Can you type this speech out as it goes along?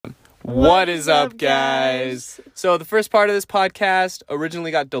What is up, guys? So the first part of this podcast originally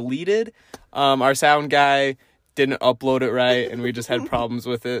got deleted. Our sound guy didn't upload it right, and we just had problems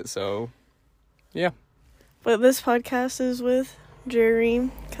with it, so yeah. But this podcast is with Jerry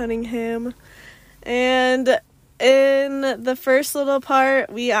Cunningham, and in the first little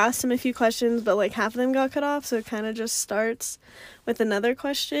part, we asked him a few questions, but like half of them got cut off, so it kind of just starts with another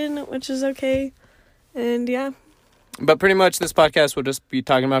question, which is okay. And yeah. But pretty much this podcast will just be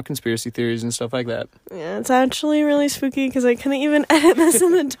talking about conspiracy theories and stuff like that. Yeah, it's actually really spooky because I couldn't even edit this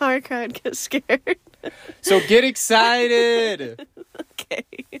in the dark. I'd get scared. So get excited! Okay.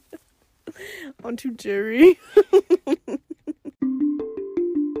 On to Jerry.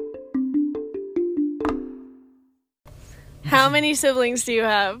 How many siblings do you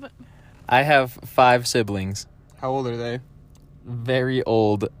have? I have 5 siblings. How old are they? Very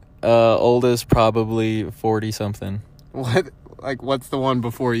old. Oldest probably 40-something. What? Like, what's the one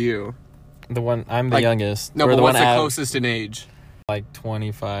before you? I'm the youngest. No, or but what's the one closest in age? Like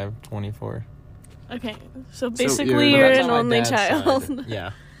 25, 24. Okay, so basically you're an only child. Side.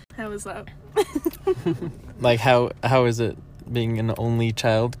 Yeah. How is that? Like, how is it being an only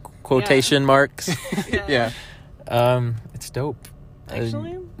child? Quotation marks. Yeah. It's dope.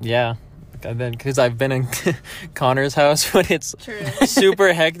 Actually? Yeah. Because I've been in Connor's house when it's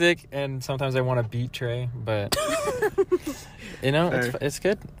super hectic, and sometimes I want to beat Trey, but it's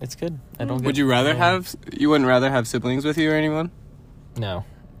good. It's good. Would you rather you wouldn't rather have siblings with you or anyone? No,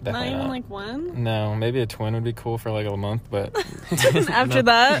 not definitely even not. like one. No, maybe a twin would be cool for like a month, but after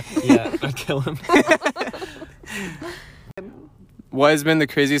that, yeah, I'd kill him. What has been the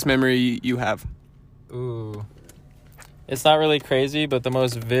craziest memory you have? Ooh. It's not really crazy, but the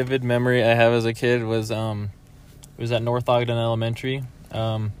most vivid memory I have as a kid was at North Ogden Elementary.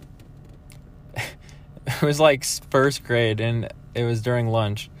 It was like first grade, and it was during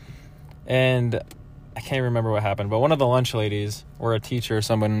lunch. And I can't remember what happened, but one of the lunch ladies, or a teacher or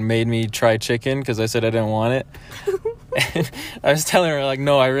someone, made me try chicken because I said I didn't want it. And I was telling her, like,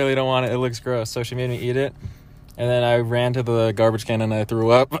 no, I really don't want it. It looks gross. So she made me eat it. And then I ran to the garbage can and I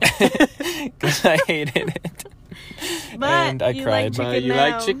threw up because I hated it. But and I cried. But you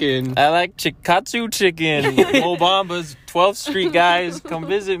like chicken. I like Katsu chicken. Obama's 12th Street, guys. Come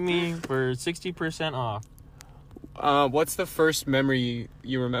visit me for 60% off. What's the first memory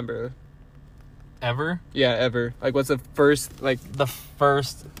you remember? Ever? Yeah, ever. Like, what's the first, like... the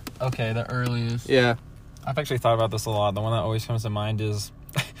earliest. Yeah. I've actually thought about this a lot. The one that always comes to mind is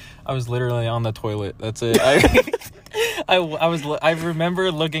I was literally on the toilet. That's it. I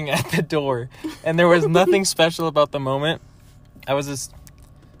remember looking at the door, and there was nothing special about the moment. I was just...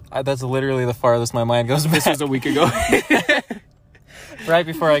 that's literally the farthest my mind goes back. This was a week ago. Right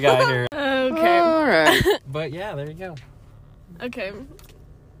before I got here. okay. All right. But yeah, there you go. Okay.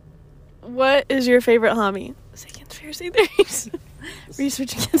 What is your favorite hobby? Say conspiracy theories.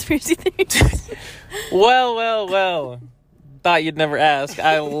 Researching conspiracy theories. Well. Thought you'd never ask.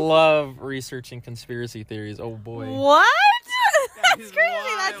 I love researching conspiracy theories. Oh boy. What? That's crazy.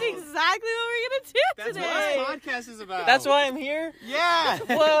 wild. That's exactly what we're gonna do today. That's what this podcast is about. That's why I'm here? Yeah.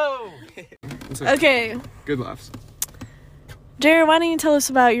 Whoa. Okay. Good laughs. Jerry, why don't you tell us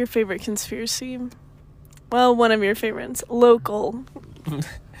about your favorite conspiracy? Well, one of your favorites. Local.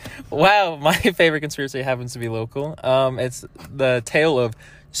 Wow, my favorite conspiracy happens to be local. It's the tale of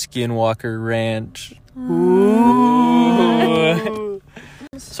Skinwalker Ranch. Ooh.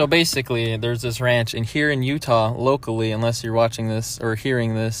 So basically, there's this ranch here in Utah, locally, unless you're watching this or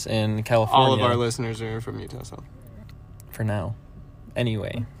hearing this in California. All of our listeners are from Utah, so. For now.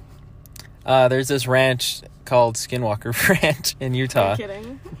 Anyway. There's this ranch called Skinwalker Ranch in Utah. You're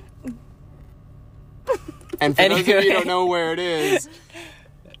kidding. And for those of you who don't know where it is...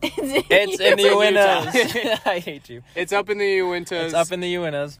 It's in the Uintas. I hate you. It's up in the Uintas. It's up in the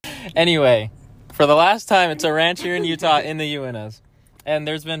Uintas. Anyway, for the last time, it's a ranch here in Utah in the Uintas. And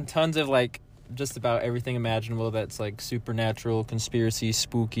there's been tons of, like, just about everything imaginable that's, like, supernatural, conspiracy,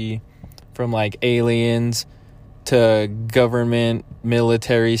 spooky, from, like, aliens to government,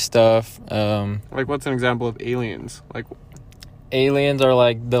 military stuff. Like, what's an example of aliens? Like, aliens are,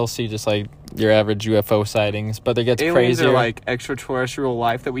 like, they'll see just, like, your average UFO sightings, but it gets aliens crazier. Are, like, extraterrestrial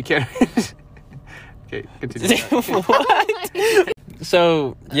life that we can't... Okay, continue. What?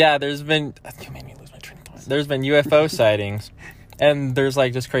 So, yeah, there's been... You made me lose my train of thought. There's been UFO sightings, and there's,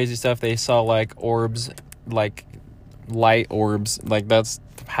 like, just crazy stuff. They saw, like, orbs, like, light orbs. Like, that's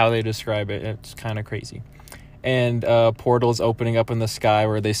how they describe it. It's kind of crazy. And portals opening up in the sky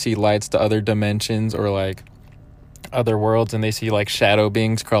where they see lights to other dimensions or, like, other worlds, and they see, like, shadow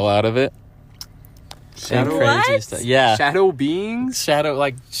beings crawl out of it. and crazy What? stuff. Yeah. Shadow beings?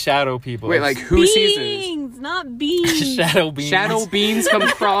 Shadow people. Wait, like who sees this? Beings, not beans. shadow beings. Shadow beings come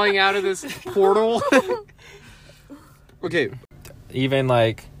crawling out of this portal. Okay. Even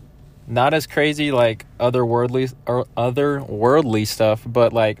like not as crazy like otherworldly stuff,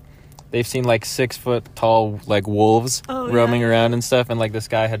 but like they've seen like 6 foot tall like wolves roaming around and stuff, and like this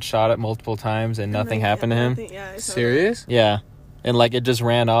guy had shot it multiple times and nothing happened to him. Serious? Yeah. And like it just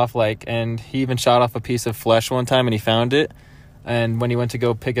ran off, like, and he even shot off a piece of flesh one time and he found it, and when he went to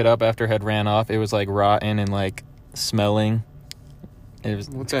go pick it up after it had ran off, it was like rotten and like smelling. It was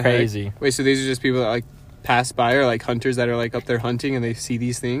crazy. Heck? Wait, so these are just people that like pass by, or like hunters that are like up there hunting and they see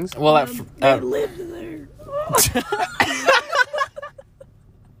these things? Well, they live there.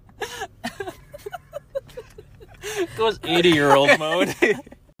 goes 80-year-old mode.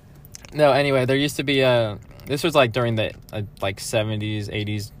 No, anyway, there used to be this was like during the like 70s,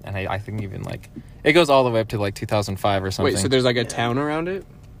 80s, and I think even like it goes all the way up to like 2005 or something. Wait, so there's like a town around it?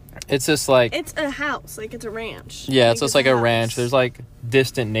 It's just like it's a house, like it's a ranch. Yeah, like, it's just like a ranch. There's like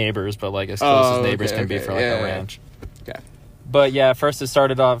distant neighbors, but like as close as neighbors can be for like a ranch. Okay. But yeah, first it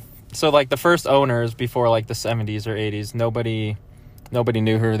started off. So like the first owners before like the 70s or 80s, nobody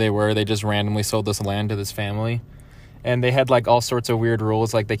knew who they were. They just randomly sold this land to this family. And they had like all sorts of weird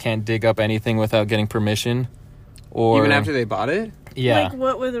rules, like they can't dig up anything without getting permission. Or even after they bought it? Yeah. Like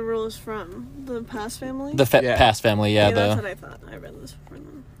what were the rules from the past family? The past family, yeah. That's what I thought. I read this from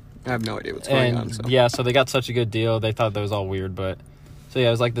them. I have no idea what's going on. So. Yeah, so they got such a good deal. They thought that was all weird, but so yeah,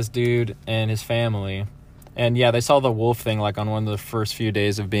 it was like this dude and his family, and yeah, they saw the wolf thing like on one of the first few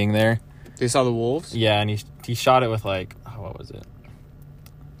days of being there. They saw the wolves? Yeah, and he shot it with like what was it?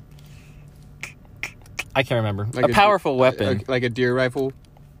 I can't remember. Like a powerful weapon. Like a deer rifle?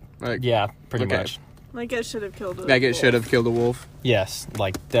 Yeah, pretty much. Like it should have killed a wolf. Like it should have killed a wolf? Yes,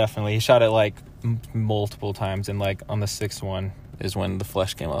 like definitely. He shot it like multiple times, and like on the 6th one is when the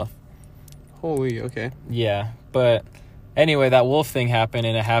flesh came off. Holy, okay. Yeah, but anyway, that wolf thing happened,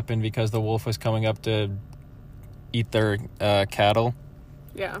 and it happened because the wolf was coming up to eat their cattle.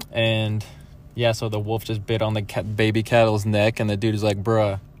 Yeah. And yeah, so the wolf just bit on the baby cattle's neck, and the dude is like,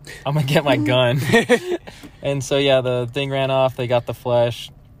 bruh, I'm gonna get my gun. And so yeah, the thing ran off, they got the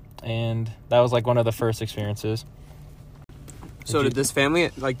flesh, and that was like one of the first experiences. So did this family,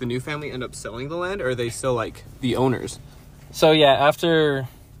 like the new family, end up selling the land, or are they still like the owners? So yeah, after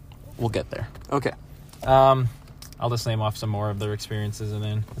we'll get there. Okay. I'll just name off some more of their experiences, and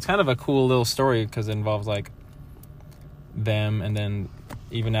then it's kind of a cool little story because it involves like them, and then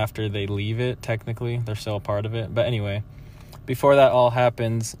even after they leave it, technically they're still a part of it. But anyway, before that all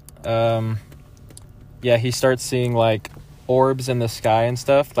happens, yeah, he starts seeing like orbs in the sky and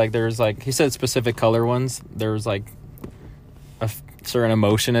stuff. Like there's like, he said specific color ones. There was like a certain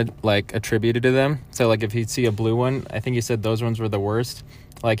emotion like attributed to them. So like if he'd see a blue one, I think he said those ones were the worst.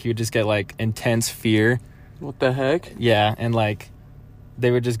 Like he would just get like intense fear. What the heck? Yeah, and like they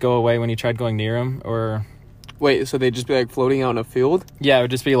would just go away when he tried going near him. Or wait, so they'd just be like floating out in a field? Yeah, it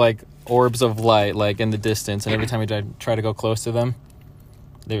would just be like orbs of light like in the distance, and every time he try to go close to them,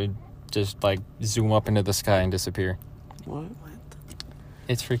 they would just like zoom up into the sky and disappear. What?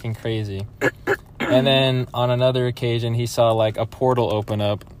 It's freaking crazy. And then on another occasion, he saw like a portal open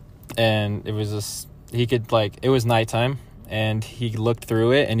up, and it was this, he could like, it was nighttime, and he looked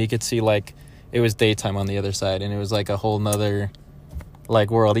through it and he could see like it was daytime on the other side, and it was like a whole nother like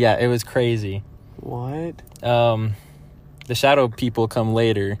world. Yeah, it was crazy. What? The shadow people come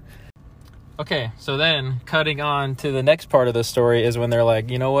later. Okay, so then cutting on to the next part of the story is when they're like,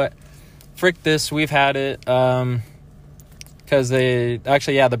 you know what, frick this, we've had it. Because they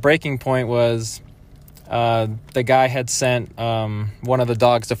actually, yeah, the breaking point was the guy had sent one of the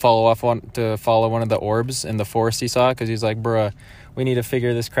dogs to follow one of the orbs in the forest he saw, because he's like, bruh, we need to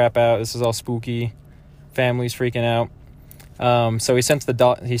figure this crap out. This is all spooky. Family's freaking out. So he sent the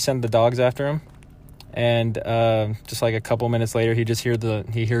dogs after him, and just like a couple minutes later, he just hears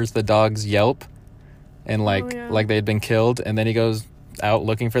the dogs yelp, and like they'd been killed, and then he goes out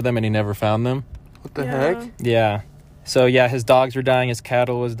looking for them, and he never found them. What the heck? Yeah. So yeah, his dogs were dying, his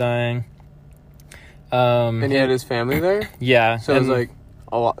cattle was dying. And he had his family there? Yeah. So it was like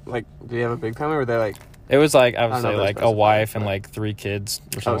a lot. Like, did he have a big family, or were they like? It was like, I would say like a wife and like 3 kids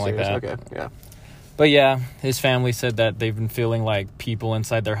or something like that. Okay, yeah. But yeah, his family said that they've been feeling like people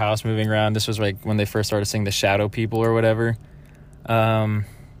inside their house moving around. This was like when they first started seeing the shadow people or whatever.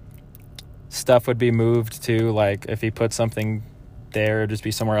 Stuff would be moved too, like if he put something there, it'd just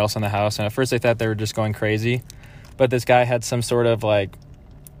be somewhere else in the house. And at first they thought they were just going crazy. But this guy had some sort of like,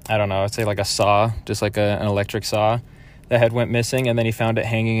 I don't know, I'd say like a saw, just like an electric saw the head went missing, and then he found it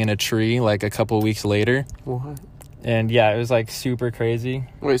hanging in a tree like a couple weeks later. What? And yeah, it was like super crazy.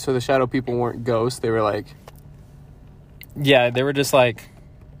 Wait, so the shadow people weren't ghosts? They were like... Yeah, they were just like...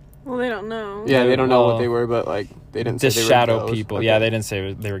 Well, they don't know. Yeah, they don't know what they were, but like they didn't say just they were shadow ghosts. people. Okay. Yeah, they didn't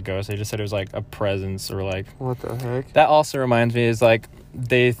say they were ghosts. They just said it was like a presence or like... What the heck? That also reminds me is like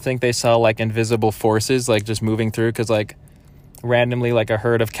they think they saw like invisible forces like just moving through because like randomly like a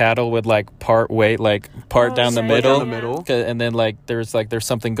herd of cattle would like part down the middle. And then like there's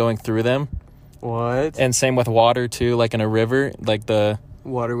something going through them. What? And same with water too, like in a river, like the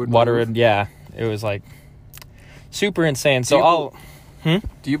water would yeah, it was like super insane. So do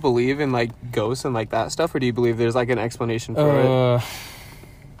you believe in like ghosts and like that stuff, or do you believe there's like an explanation for it?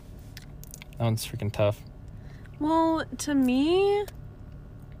 That one's freaking tough. Well, to me,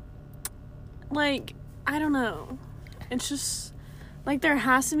 like, I don't know. It's just like there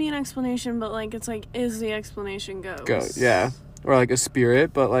has to be an explanation, but like it's like, is the explanation ghosts? Yeah, or like a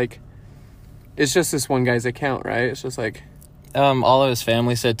spirit, but like it's just this one guy's account, right? It's just like all of his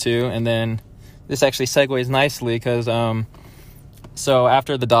family said too, and then this actually segues nicely because so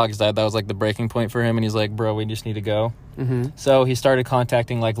after the dogs died, that was like the breaking point for him, and he's like, bro, we just need to go. Mm-hmm. So he started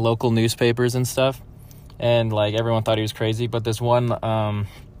contacting like local newspapers and stuff, and like everyone thought he was crazy, but this one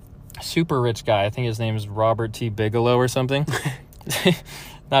super rich guy, I think his name is Robert T. Bigelow or something.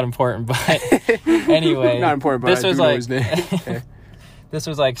 Not important, but anyway, not important, but this was like his name. Okay. This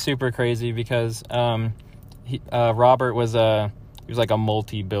was like super crazy because Robert was he was like a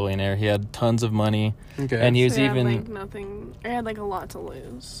multi-billionaire. He had tons of money. Okay. And he was so he even... had, like, nothing... He had, like, a lot to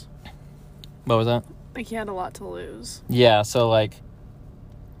lose. What was that? Like, he had a lot to lose. Yeah, so, like,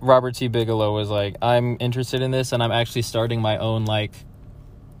 Robert T. Bigelow was like, I'm interested in this, and I'm actually starting my own, like...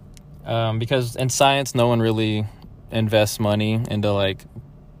 because in science, no one really invests money into, like,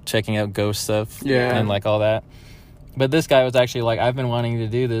 checking out ghost stuff. Yeah. And, like, all that. But this guy was actually like, I've been wanting to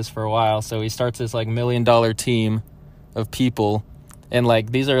do this for a while. So he starts this, like, $1 million team of people. And,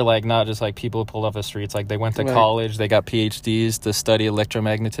 like, these are, like, not just, like, people pulled off the streets. Like, they went to college. They got PhDs to study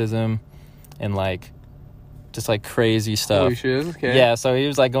electromagnetism and, like, just, like, crazy stuff. Holy shit, okay. Yeah, so he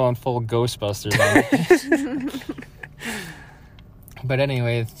was, like, going full Ghostbusters on it. But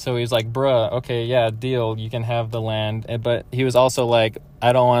anyway, so he was like, bruh, okay, yeah, deal. You can have the land. But he was also like,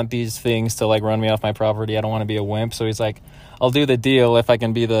 I don't want these things to, like, run me off my property. I don't want to be a wimp. So he's like, I'll do the deal if I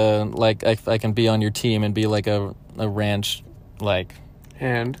can be if I can be on your team and be, like, a ranch, like...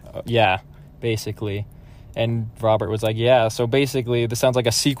 hand. Yeah, basically. And Robert was like, yeah, so basically this sounds like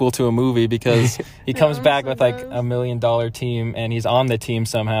a sequel to a movie because he comes back with, like, $1 million team and he's on the team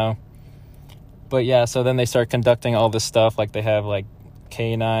somehow. But yeah, so then they start conducting all this stuff. Like, they have, like,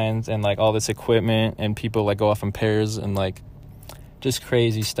 canines and, like, all this equipment, and people, like, go off in pairs and, like, just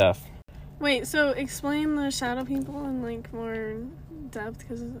crazy stuff. Wait, so explain the shadow people in, like, more depth,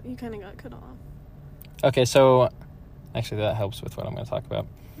 because you kind of got cut off. Okay, so actually that helps with what I'm going to talk about.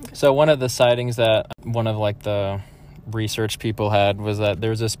 Okay. So one of the sightings that one of, like, the research people had was that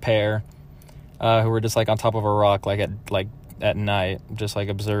there was this pair who were just, like, on top of a rock, like, at night, just, like,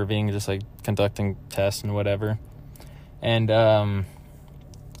 observing, just, like, conducting tests and whatever. And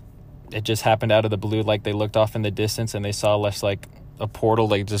it just happened out of the blue. Like, they looked off in the distance and they saw less, like, a portal,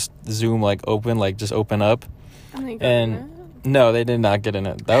 like, just zoom, like, open, like, just open up. And no, they did not get in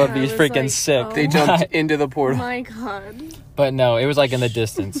it. That would be freaking, like, sick. They jumped into the portal. Oh my god. But no, it was, like, in the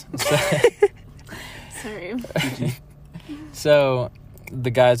distance. Sorry. So the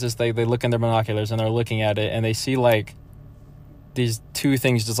guys just, they look in their binoculars and they're looking at it and they see, like, these two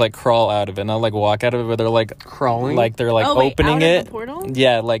things just, like, crawl out of it. Not, like, walk out of it, but they're, like, crawling. Like, they're, like, opening it. Of the portal?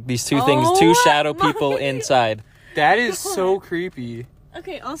 Yeah, like, these two things, two shadow people inside. That is so creepy.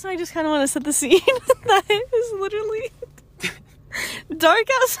 Okay, also, I just kind of want to set the scene. That is literally dark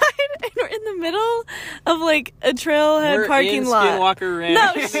outside, and we're in the middle of, like, a trailhead parking lot. Skinwalker Ranch.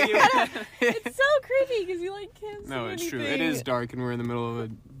 No, shut up. It's so creepy because you, like, can't see No, it's anything. true. It is dark, and we're in the middle of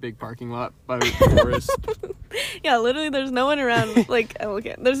a big parking lot by the forest. Yeah, literally, there's no one around. Like, oh,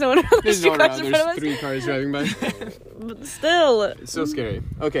 okay, there's no one around. There's no one around. There's 3 cars driving by. But still. It's so scary.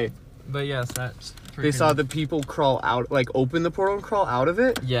 Okay. But yes, that's... They saw the people crawl out, like, open the portal and crawl out of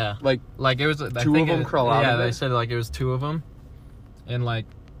it? Yeah. Like it was... two of them crawl out of it? Yeah, they said, like, it was 2 of them. And, like,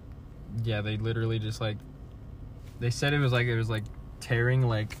 yeah, they literally just, like... They said it was, like, tearing,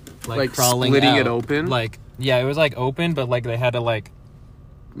 like crawling splitting out. it open? Like, yeah, it was, like, open, but, like, they had to, like...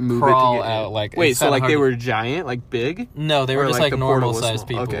 Move crawl it to get out, in. like... Wait, so, like, they were giant? Like, big? No, they were just, like, normal-sized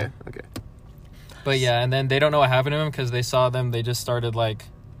people. Okay. But, yeah, and then they don't know what happened to them because they saw them, they just started, like...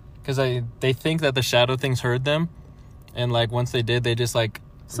 Because they think that the shadow things heard them. And, like, once they did, they just, like...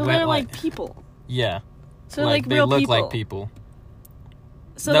 So they're, like, people. Yeah. So like they real look people. like people.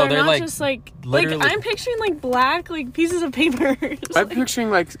 So No, they're not like, just like literally- I'm picturing like black like pieces of paper. I'm picturing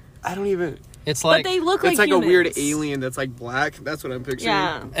like I don't even. It's But like they look It's like humans. a weird alien that's like black. That's what I'm picturing.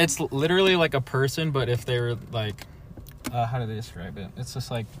 Yeah. it's literally like a person, but if they were like, how do they describe it? It's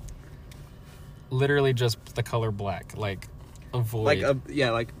just like literally just the color black, like a void. Like a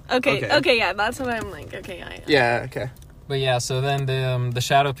like. Okay, yeah, that's what I'm like. Okay, yeah. Yeah. Okay. But yeah, so then the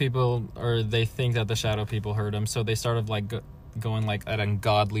shadow people, or they think that the shadow people heard them, so they started like going like at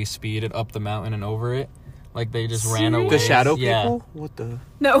ungodly speed and up the mountain and over it, like they just ran away. The shadow Yeah. people. What the?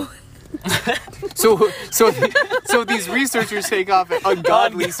 No. So these researchers take off at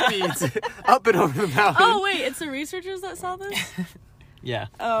ungodly speeds up and over the mountain. Oh wait, it's the researchers that saw this? Yeah.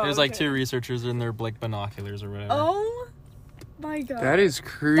 Oh, There's like okay. 2 researchers in their like binoculars or whatever. Oh my god. That is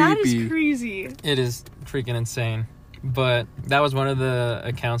creepy. That is crazy. It is freaking insane. But that was one of the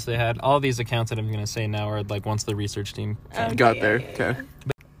accounts they had. All these accounts that I'm going to say now are like once the research team came. Got yeah, there. yeah, Okay.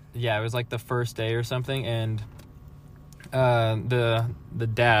 Yeah, it was like the first day or something, and the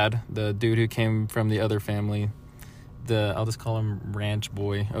dad, the dude who came from the other family, I'll just call him Ranch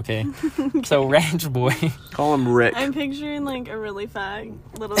Boy, okay? So Ranch Boy. Call him Rick. I'm picturing like a really fat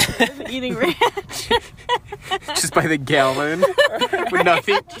little kid eating ranch. Just by the gallon. With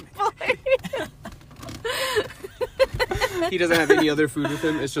nothing. He doesn't have any other food with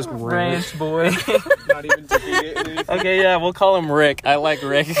him. It's just ranch. Ranch Boy. Not even dipping it in anything. Okay, yeah, we'll call him Rick. I like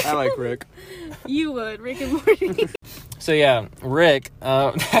Rick. I like Rick. You would, Rick and Morty. So yeah, Rick,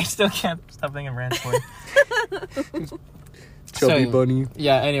 I still can't stop thinking Ranch Boy. Chubby So- bunny.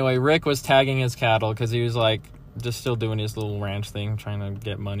 Yeah, anyway, Rick was tagging his cattle because he was like just still doing his little ranch thing, trying to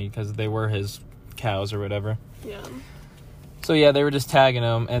get money because they were his cows or whatever. Yeah. So yeah, they were just tagging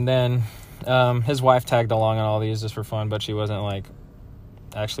him, and then his wife tagged along on all these just for fun, but she wasn't like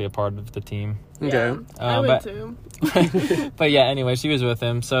actually a part of the team. Okay. Yeah, I would but- too. But yeah, anyway, she was with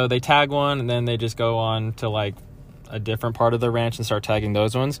him. So they tag one, and then they just go on to like a different part of the ranch and start tagging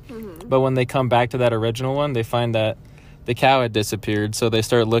those ones. Mm-hmm. But when they come back to that original one, they find that the cow had disappeared. So they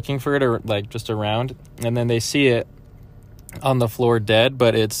start looking for it, or like just around, and then they see it on the floor dead,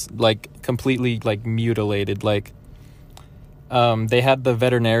 but it's like completely like mutilated. Like they had the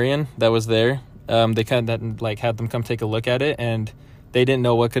veterinarian that was there. They kind of like had them come take a look at it, and they didn't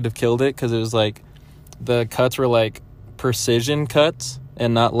know what could have killed it because it was like the cuts were like precision cuts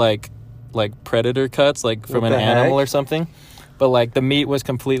and not like predator cuts, like from What an the animal heck? or something. But like the meat was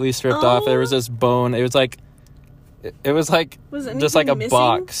completely stripped off. There was this bone. It was like Was just like a anything missing?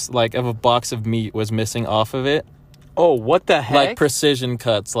 box, like of a box of meat was missing off of it. Oh, what the heck? Like precision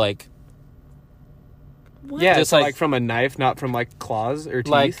cuts, like What? yeah, just just like- like from a knife, not from like claws or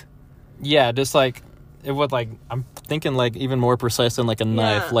teeth. like yeah, just like it would like I'm thinking like even more precise than like a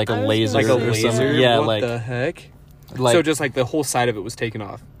knife, like a I was laser like a gonna or say, something. laser. Yeah, what like the heck? like So just like the whole side of it was taken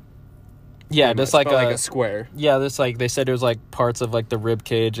off. yeah, Pretty just much, like but a a square. yeah, this like they said it was like parts of like the rib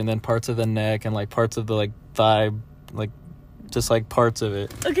cage and then parts of the neck and like parts of the like thigh, like just like parts of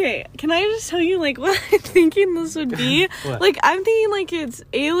it. Okay, can I just tell you like what I'm thinking this would be? What? Like I'm thinking like it's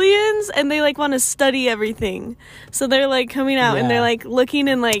aliens and they like want to study everything. So they're like coming out and Yeah. they're like looking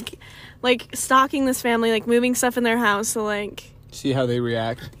and like stalking this family, like moving stuff in their house. So like See how they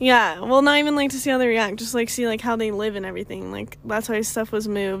react. yeah, well not even like to see how they react, just like see like how they live and everything. Like that's why stuff was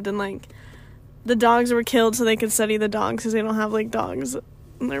moved and like the dogs were killed so they could study the dogs because they don't have like dogs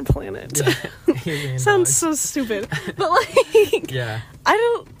on their planet. Sounds so stupid, but like yeah, I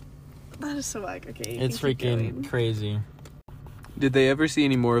don't. That is so whack. Okay, it's keep freaking going. crazy. Did they ever see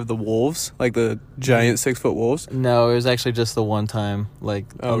any more of the wolves? Like the giant 6-foot wolves? No, it was actually just the one time, like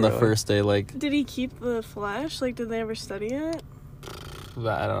Oh, on the really? first day. Like Did he keep the flesh? Like, did they ever study it?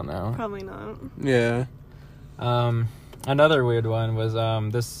 I don't know. Probably not. Yeah. Another weird one was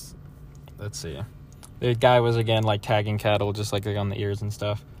this. Let's see. The guy was again like tagging cattle, just like on the ears and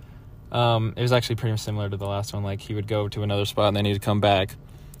stuff. It was actually pretty similar to the last one. Like he would go to another spot and then he'd come back,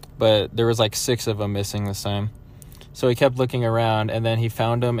 but there was like 6 of them missing this time. So he kept looking around, and then he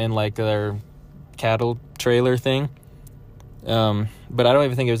found them in like their cattle trailer thing. But I don't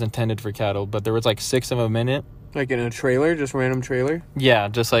even think it was intended for cattle. But there was like 6 of them in it. Like in a trailer? Just random trailer? Yeah,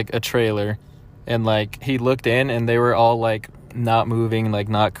 just like a trailer. And like he looked in, and they were all like not moving, like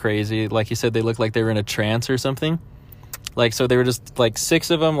not crazy. Like he said, they looked like they were in a trance or something. Like, so they were just like 6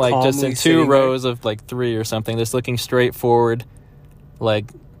 of them, like just in Calmly 2 sitting rows of like 3 or something, just looking straight forward.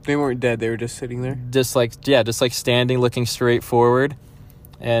 Like They weren't dead. They were just sitting there. just like standing, looking straight forward.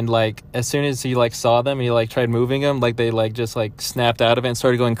 And like as soon as he like saw them, he like tried moving them, like they like just like snapped out of it and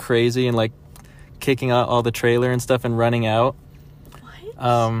started going crazy and like kicking out all the trailer and stuff and running out. What?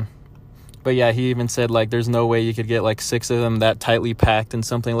 But yeah, he even said, like, there's no way you could get, like, 6 of them that tightly packed and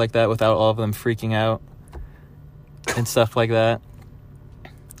something like that without all of them freaking out and stuff like that.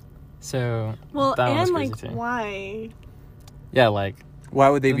 So, Well, that one was and, crazy like, too. why? Yeah, like, Why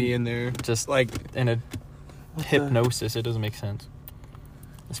would they be in there? just, Like, in a hypnosis. It doesn't make sense.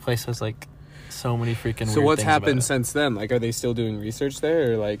 This place has, like, so many freaking so weird what's things happened about since then? Like, are they still doing research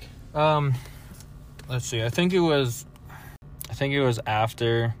there, or like? it. Let's see. I think it was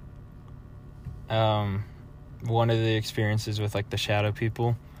after one of the experiences with, like, the shadow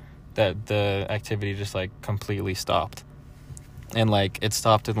people that the activity just, like, completely stopped. And, like, it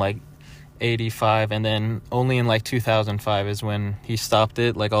stopped in, like, 85, and then only in, like, 2005 is when he stopped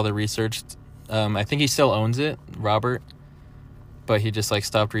it, like, all the research. I think he still owns it, Robert, but he just, like,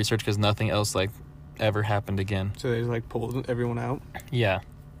 stopped research because nothing else, like, ever happened again. So they just, like, pulled everyone out. Yeah.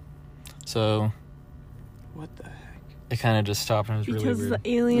 So What the heck? it kind of just stopped, and it was Because really weird. the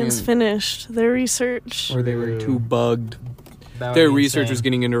aliens Mm. finished their research. Or they were too bugged. That would Their be research insane. was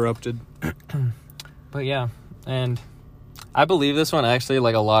getting interrupted. But yeah, and I believe this one actually,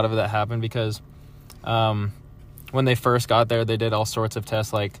 like, a lot of that happened because when they first got there, they did all sorts of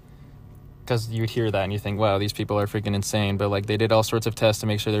tests, like, because you'd hear that and you think, wow, these people are freaking insane. But, like, they did all sorts of tests to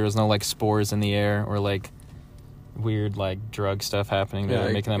make sure there was no, like, spores in the air or, like, weird, like, drug stuff happening that were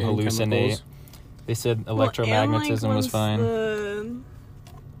making them and hallucinate. chemicals. They said Well, electromagnetism and, like, was once fine.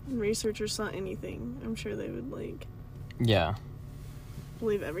 The researchers saw anything, I'm sure they would, like, Yeah.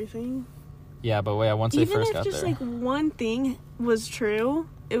 believe everything. Yeah, but yeah, once they Even first if got just, there. like, one thing was true,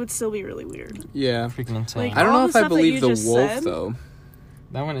 it would still be really weird. Yeah. Freaking insane. Like, I don't all know the if I stuff that believe you the just wolf, said- though.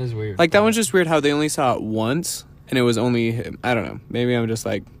 That one is weird. Like, that one's just weird how they only saw it once, and it was only him. I don't know. Maybe I'm just,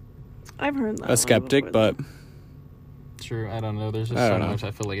 like, I've heard that a one skeptic, before. but... True, I don't know. There's just I so don't know. much.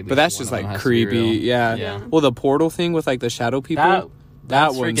 I feel like. But that's just, like, creepy. Yeah. Yeah. Well, the portal thing with, like, the shadow people... That That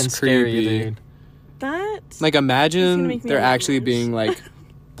that's one's freaking scary, creepy. dude. That... Like, It's gonna imagine make me there have actually nightmares. being, like,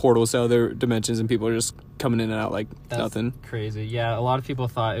 portals to other dimensions and people are just coming in and out like That's nothing. crazy. Yeah, a lot of people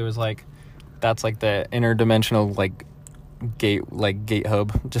thought it was like that's like the interdimensional like gate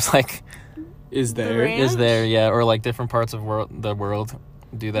hub, just like Is The there? ranch? is there, yeah, or like different parts of the world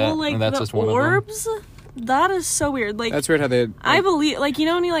do that, Well, like, and that's the just one orbs? That is so weird. Like, That's weird how they had, I like, believe, like, you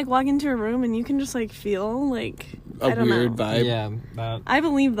know when you, like, walk into a room and you can just, like, feel, like, a I don't weird know. of them. vibe. Yeah, that I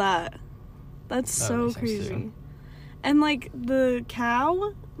believe that. That's That so makes sense, crazy. too. And, like, the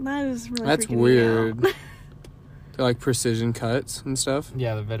cow, that is really That's freaking me weird. out. They're like precision cuts and stuff.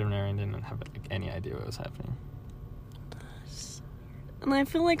 yeah, the veterinarian didn't have like, any idea what was happening. And I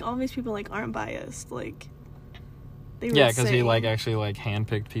feel like all these people, like, aren't biased. Like, they would Yeah, because he say- like actually like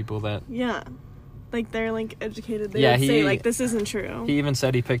handpicked people that Yeah. Like, they're, like, educated. They Yeah, would say, he- like, this isn't true. he even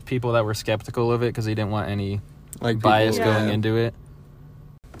said he picked people that were skeptical of it because he didn't want any Like bias people, going Yeah. into it.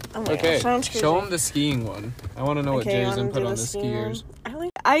 Oh my Okay, gosh, sounds crazy. show him the skiing one. I want to know what Okay, Jerry's wanna input do on the skiing one? skiers.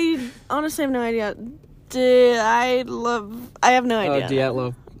 I honestly have no idea. I have no idea.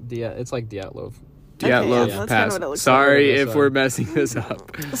 Dyatlov. It's like Dyatlov. Okay, yeah, Dyatlov that's kinda Pass. what it looks Sorry like. if we're messing this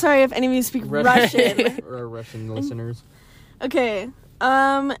up. Sorry if any of you speak Russian. or our Russian listeners. Okay.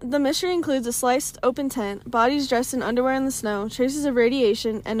 The mystery includes a sliced open tent, bodies dressed in underwear in the snow, traces of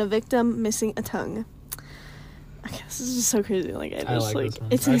radiation, and a victim missing a tongue. Okay, this is just so crazy. Like, I like this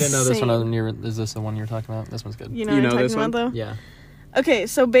one. It's I didn't know this insane. one. Is this the one you're talking about? This one's good. You know You what know I'm this talking about, though? Yeah. Okay,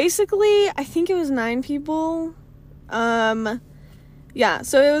 so basically, I think it was 9 people. Yeah,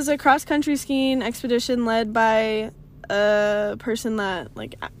 so it was a cross-country skiing expedition led by a person that,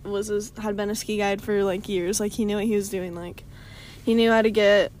 like, had been a ski guide for, like, years. Like, he knew what he was doing. Like, he knew how to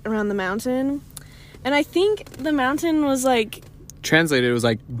get around the mountain. And I think the mountain was, like... Translated, it was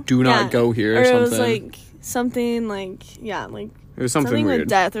like, do not yeah, go here or it something. was, like, something, like, yeah, like... It was something weird. with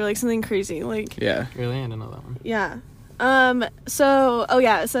death or, like, something crazy. Like... Yeah. Really? I didn't know that one. Yeah. So, oh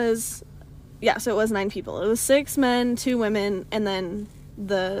yeah, it says, yeah, so it was 9 people. It was 6 men, 2 women, and then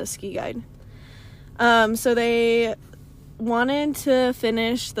the ski guide. So they wanted to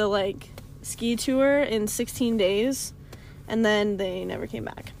finish the, like, ski tour in 16 days, and then they never came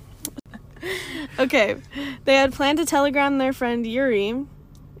back. Okay. They had planned to telegram their friend Yuri,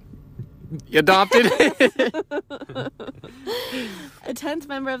 Adopted. a 10th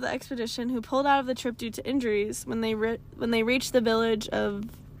member of the expedition who pulled out of the trip due to injuries when they reached the village of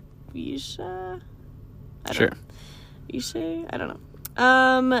Visha. Sure. Visha? I don't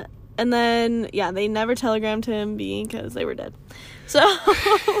know. And then they never telegrammed him because they were dead. So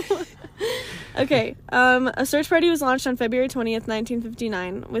okay. A search party was launched on February 20th,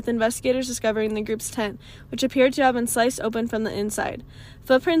 1959, with investigators discovering the group's tent, which appeared to have been sliced open from the inside.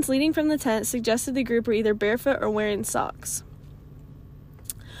 Footprints leading from the tent suggested the group were either barefoot or wearing socks.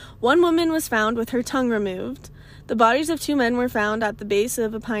 One woman was found with her tongue removed. The bodies of 2 men were found at the base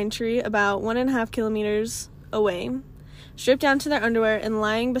of a pine tree about 1.5 kilometers away, stripped down to their underwear and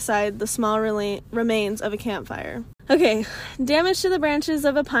lying beside the small remains of a campfire. Okay, damage to the branches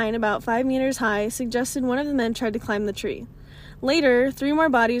of a pine about 5 meters high suggested one of the men tried to climb the tree. Later, 3 more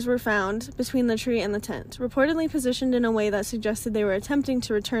bodies were found between the tree and the tent, reportedly positioned in a way that suggested they were attempting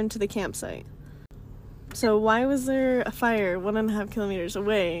to return to the campsite. So why was there a fire 1.5 kilometers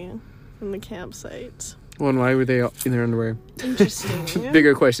away from the campsite? Well, and why were they in their underwear? Interesting.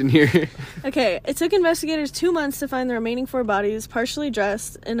 Bigger question here. Okay, it took investigators 2 months to find the remaining 4 bodies partially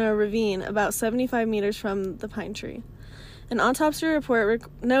dressed in a ravine about 75 meters from the pine tree. An autopsy report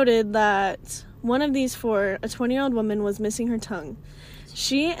noted that one of these 4, a 20-year-old woman, was missing her tongue.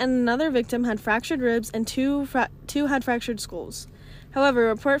 She and another victim had fractured ribs and two had fractured skulls. However, a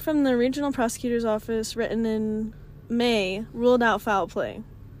report from the regional prosecutor's office written in May ruled out foul play.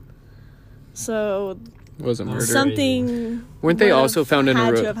 So Wasn't murder. something Weren't they also found in a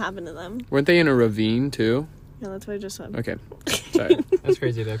had to have happened to them. Weren't they in a ravine too? Yeah, that's what I just said. Okay. Sorry. That's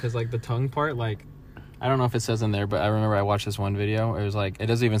crazy though, because like the tongue part, like I don't know if it says in there, but I remember I watched this one video. It was like it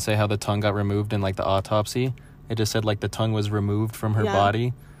doesn't even say how the tongue got removed in like the autopsy. It just said like the tongue was removed from her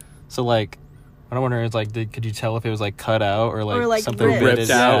body. So like I don't wonder, it's like could you tell if it was like cut out or like something ripped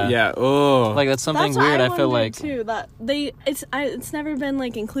out? Yeah. Oh. Like that's something weird. I feel like too that it's never been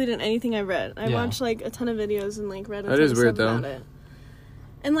like included in anything I've read. I watched like a ton of videos and like read a ton of stuff about it.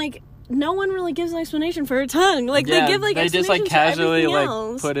 And like no one really gives an explanation for her tongue. Like they give like they just like casually like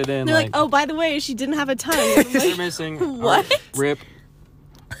else. put it in. They're like, oh, by the way, she didn't have a tongue. Like, they're missing. What? Rip.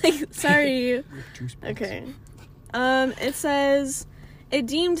 Like, sorry. Okay. It says it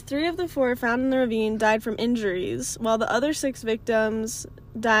deemed 3 of the 4 found in the ravine died from injuries, while the other 6 victims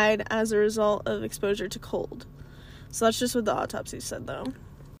died as a result of exposure to cold. So that's just what the autopsy said, though.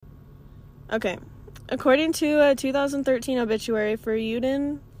 Okay. According to a 2013 obituary for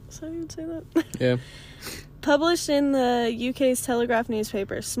Uden, so you would say that? Yeah. Published in the UK's Telegraph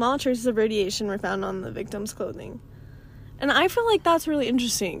newspaper, small traces of radiation were found on the victim's clothing. And I feel like that's really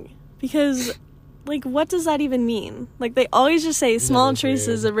interesting, because like, what does that even mean? Like, they always just say small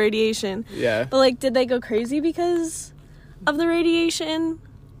traces of radiation. Yeah. But, like, did they go crazy because of the radiation?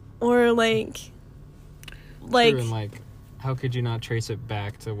 Or, like... True, and, like, how could you not trace it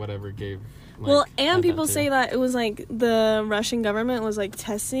back to whatever gave... Like, well, and people say that it was, like, the Russian government was, like,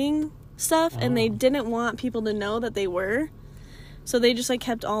 testing stuff, and they didn't want people to know that they were. So they just, like,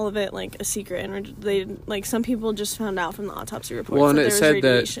 kept all of it, like, a secret. And they, like, some people just found out from the autopsy reports that there was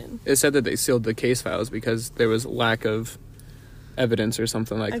radiation. It said that they sealed the case files because there was lack of evidence or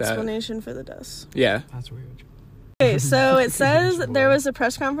something like that. Explanation for the deaths. Yeah. That's weird. Okay, so it says there was a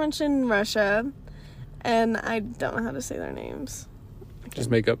press conference in Russia, and I don't know how to say their names.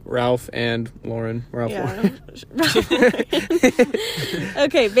 Just make up Ralph and Lauren. Ralph Lauren.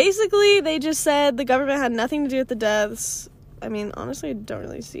 Okay, basically, they just said the government had nothing to do with the deaths. I mean, honestly, I don't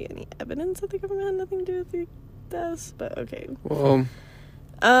really see any evidence that the government had nothing to do with the deaths, but okay. Well,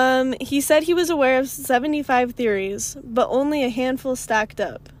 he said he was aware of 75 theories, but only a handful stacked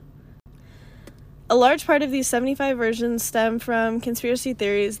up. A large part of these 75 versions stem from conspiracy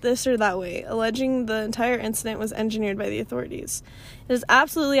theories this or that way, alleging the entire incident was engineered by the authorities. It is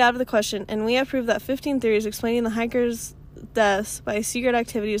absolutely out of the question, and we have proved that 15 theories explaining the hikers' deaths by secret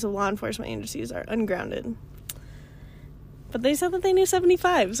activities of law enforcement agencies are ungrounded. But they said that they knew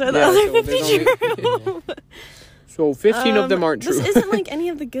 75, so the other 50 true. So 15 of them aren't true. This isn't like any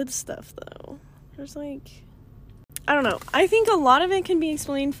of the good stuff, though. There's like... I don't know. I think a lot of it can be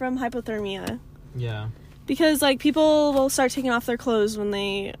explained from hypothermia. Yeah. Because, like, people will start taking off their clothes when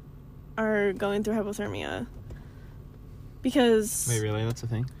they are going through hypothermia. Because... Wait, really? That's a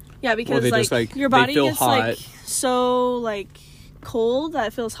thing? Yeah, because, well, like, your body gets, hot. like, so, like, cold that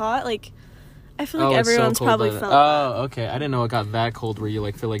it feels hot. Like, I feel like it's so everyone's cold probably that felt that. Okay. I didn't know it got that cold where you,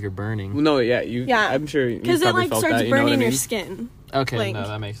 like, feel like you're burning. No, yeah, I'm sure you because it, like, felt starts that, burning your your skin. Okay, like, no,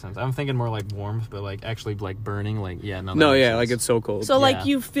 that makes sense. I'm thinking more like warmth, but like actually like burning, like yeah, no. No, yeah, sense. like it's so cold. So like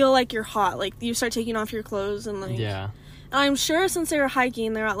you feel like you're hot, like you start taking off your clothes and like yeah. And I'm sure since they were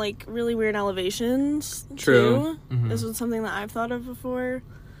hiking, they're at like really weird elevations. True. Too. Mm-hmm. This was something that I've thought of before.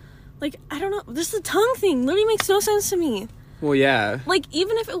 Like I don't know, this is the tongue thing literally makes no sense to me. Well, yeah. Like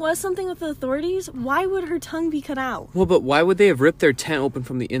even if it was something with the authorities, why would her tongue be cut out? Well, but why would they have ripped their tent open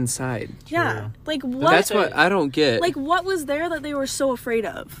from the inside? Yeah, like what? That's what I don't get. Like what was there that they were so afraid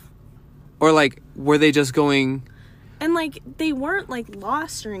of? Or like, were they just going? And like they weren't like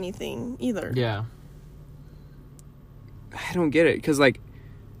lost or anything either. Yeah. I don't get it because like,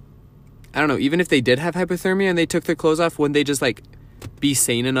 I don't know. Even if they did have hypothermia and they took their clothes off, wouldn't they just like be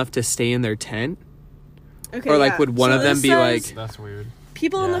sane enough to stay in their tent? Okay, Or, like, would one of them this be, says, like... That's weird.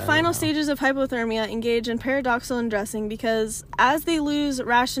 People in Yeah, the I final don't know. stages of hypothermia engage in paradoxical undressing because as they lose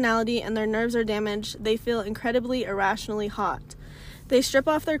rationality and their nerves are damaged, they feel incredibly irrationally hot. They strip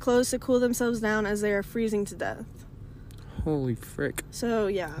off their clothes to cool themselves down as they are freezing to death. Holy frick. So,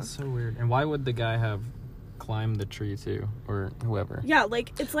 yeah. That's so weird. And why would the guy have climbed the tree too, or whoever? Yeah,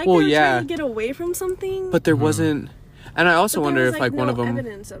 like, it's like Well, they were yeah. trying to get away from something. But there wasn't... And I also but there wonder was, if, like, no one of them...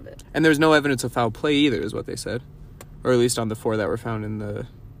 evidence of it. And there's no evidence of foul play either, is what they said. Or at least on the 4 that were found in the...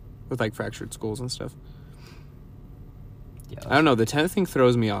 with, like, fractured skulls and stuff. Yeah, I don't know. The tent thing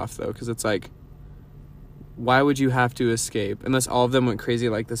throws me off, though, because it's like... Why would you have to escape? Unless all of them went crazy,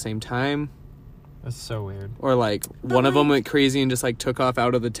 like, the same time? That's so weird. Or, like, one of them went crazy and just, like, took off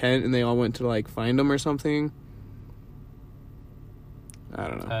out of the tent and they all went to, like, find them or something? I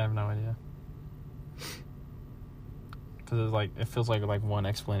don't know. I have no idea. Because it's like, it feels like one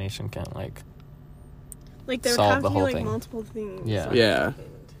explanation can't, like... Like, there would solve have the to be, whole like, thing. multiple things. Yeah. that Yeah.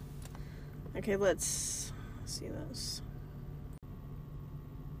 happened. Okay, let's see this.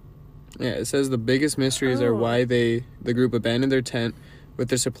 Yeah, it says the biggest mysteries are Oh. why the group abandoned their tent with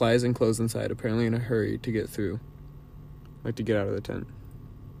their supplies and clothes inside, apparently in a hurry to get through. Like, to get out of the tent.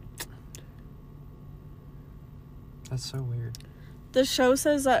 That's so weird. The show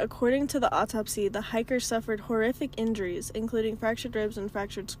says that according to the autopsy, the hikers suffered horrific injuries, including fractured ribs and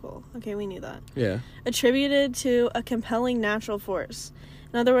fractured skull. Okay, we knew that. Yeah. Attributed to a compelling natural force.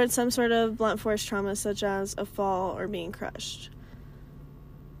 In other words, some sort of blunt force trauma, such as a fall or being crushed.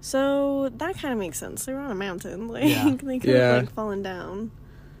 So, that kind of makes sense. They were on a mountain. Like, Yeah. they could have, like, fallen down.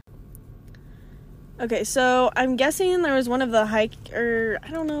 Okay, so I'm guessing there was one of the I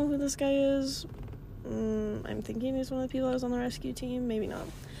don't know who this guy is. I'm thinking he's one of the people that was on the rescue team. Maybe not.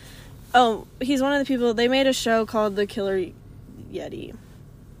 Oh, he's one of the people. They made a show called The Killer Yeti.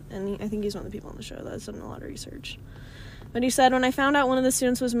 And I think he's one of the people on the show that's done a lot of research. But he said, when I found out one of the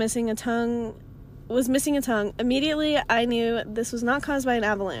students was missing a tongue, immediately I knew this was not caused by an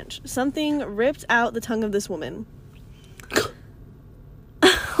avalanche. Something ripped out the tongue of this woman.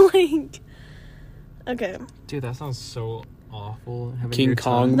 Like, okay. Dude, that sounds so awful. Having King your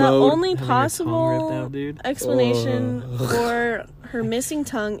Kong tongue- The mode. only having your tongue ripped possible out, dude. explanation for her missing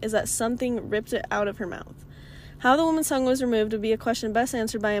tongue is that something ripped it out of her mouth. How the woman's tongue was removed would be a question best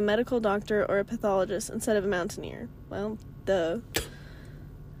answered by a medical doctor or a pathologist instead of a mountaineer. Well, duh.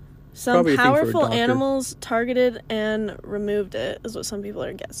 Some Probably a thing for a powerful doctor. animals targeted and removed it, is what some people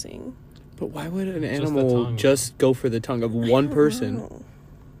are guessing. But why would an the animal tongue. just go for the tongue of one person? Oh.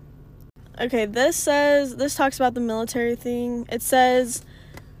 Okay, this talks about the military thing. It says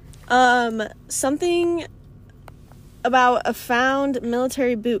something about a found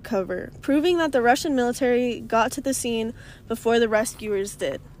military boot cover, proving that the Russian military got to the scene before the rescuers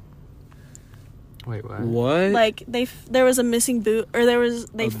did. Wait, what? What? Like, there was a missing boot, or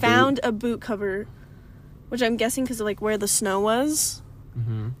they A found a boot cover, which I'm guessing because of, like, where the snow was.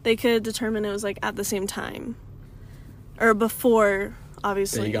 Mm-hmm. They could determine it was, like, at the same time. Or before,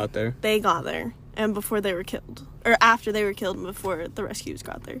 obviously. They got there. They got there. And before they were killed. Or after they were killed and before the rescues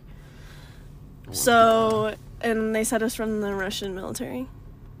got there. So, and they said it's from the Russian military.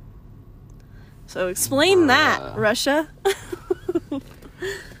 So explain that, Russia.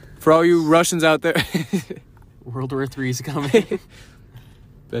 For all you Russians out there, World War III's coming.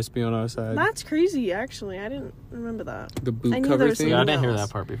 best be on our side. That's crazy, actually. I didn't remember that. The boot I knew cover there was thing. Yeah, I something didn't hear else.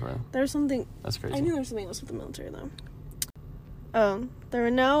 that part before. There's something... That's crazy. I knew there was something else with the military, though. Oh, there were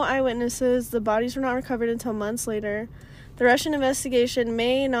no eyewitnesses. The bodies were not recovered until months later. The Russian investigation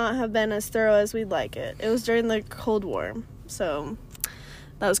may not have been as thorough as we'd like it. It was during the Cold War, so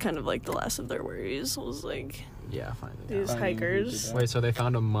that was kind of like the last of their worries. Was like Yeah, finally. these Finding hikers. who Wait, so they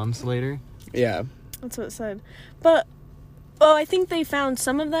found them months later? Yeah. That's what it said. But I think they found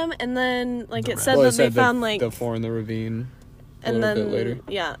some of them, and then like The it rest. said Well, it that they said found like the 4 in the ravine. A and little then bit later.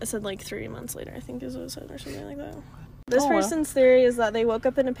 yeah, it said like 3 months later. I think is what it said or something like that. This Oh, wow. person's theory is that they woke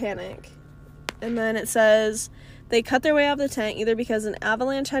up in a panic, and then it says they cut their way out of the tent either because an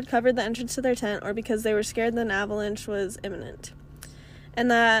avalanche had covered the entrance to their tent or because they were scared that an avalanche was imminent. And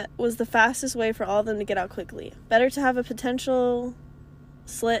that was the fastest way for all of them to get out quickly. Better to have a potential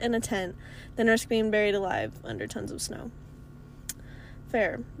slit in a tent than risk being buried alive under tons of snow.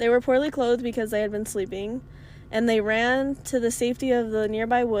 Fair. They were poorly clothed because they had been sleeping, and they ran to the safety of the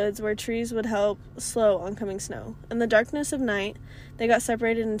nearby woods where trees would help slow oncoming snow. In the darkness of night, they got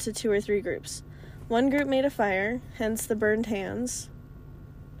separated into 2 or 3 groups. One group made a fire, hence the burned hands.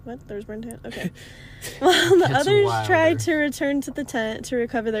 What? There's burned hands? Okay. While the It's others wilder. tried to return to the tent to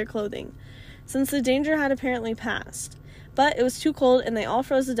recover their clothing, since the danger had apparently passed. But it was too cold, and they all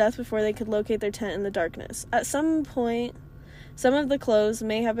froze to death before they could locate their tent in the darkness. At some point, some of the clothes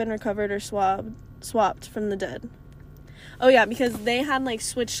may have been recovered or swapped from the dead. Oh, yeah, because they had, like,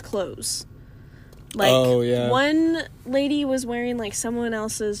 switched clothes. Like, one lady was wearing, like, someone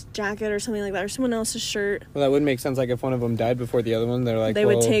else's jacket or something like that, or someone else's shirt. Well, that would make sense. Like, if one of them died before the other one, they're like, they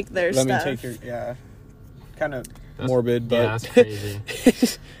would take their stuff. Let me take your... Yeah. Kind of morbid, but... Yeah, that's crazy.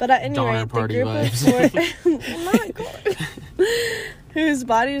 But at any Donner rate, party the group of four... whose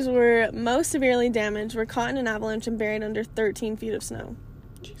bodies were most severely damaged were caught in an avalanche and buried under 13 feet of snow.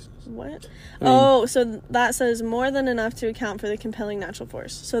 Jesus. What? I mean, so that says more than enough to account for the compelling natural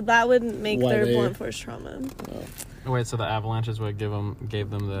force. So that would make their blunt force trauma. Wait, so the avalanches would gave them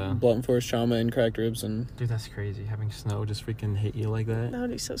the blunt force trauma and cracked ribs and... Dude, that's crazy. Having snow just freaking hit you like that. That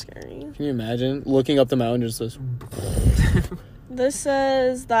would be so scary. Can you imagine looking up the mountain just this? This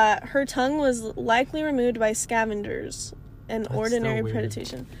says that her tongue was likely removed by scavengers and ordinary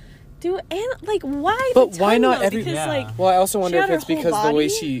predation. Dude, and like, why? But the why tongue, not though? every? Because, Yeah. like, Well, I also wonder she if had it's her whole because the way body?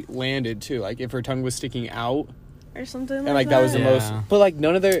 she landed too. Like, if her tongue was sticking out, or something and like like that was the Yeah. most. But like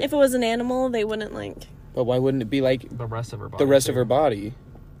none of their. If it was an animal, they wouldn't like. But why wouldn't it be like The rest of her body. the rest of her body?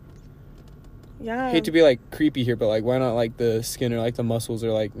 Yeah. I hate to be like creepy here, but like why not like the skin or like the muscles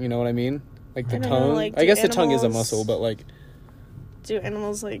or like, you know what I mean? Like the I don't tongue. know, like, I do guess the tongue is a animals- muscle, but like Do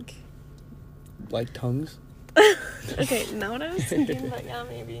animals like? tongues. Okay, not what I was thinking, but yeah,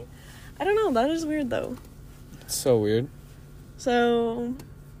 maybe. I don't know. That is weird though. It's so weird. So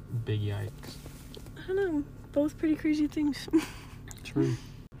Big yikes. I don't know. Both pretty crazy things. True.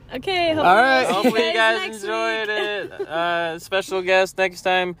 Okay. All right. Hopefully you guys next enjoyed week. it. Special guest next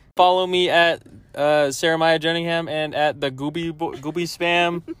time. Follow me at Sarah Maya Cunningham and at the Gooby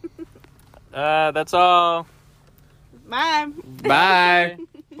Spam. That's all. Bye. Bye.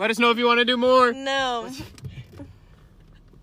 Let us know if you want to do more. No.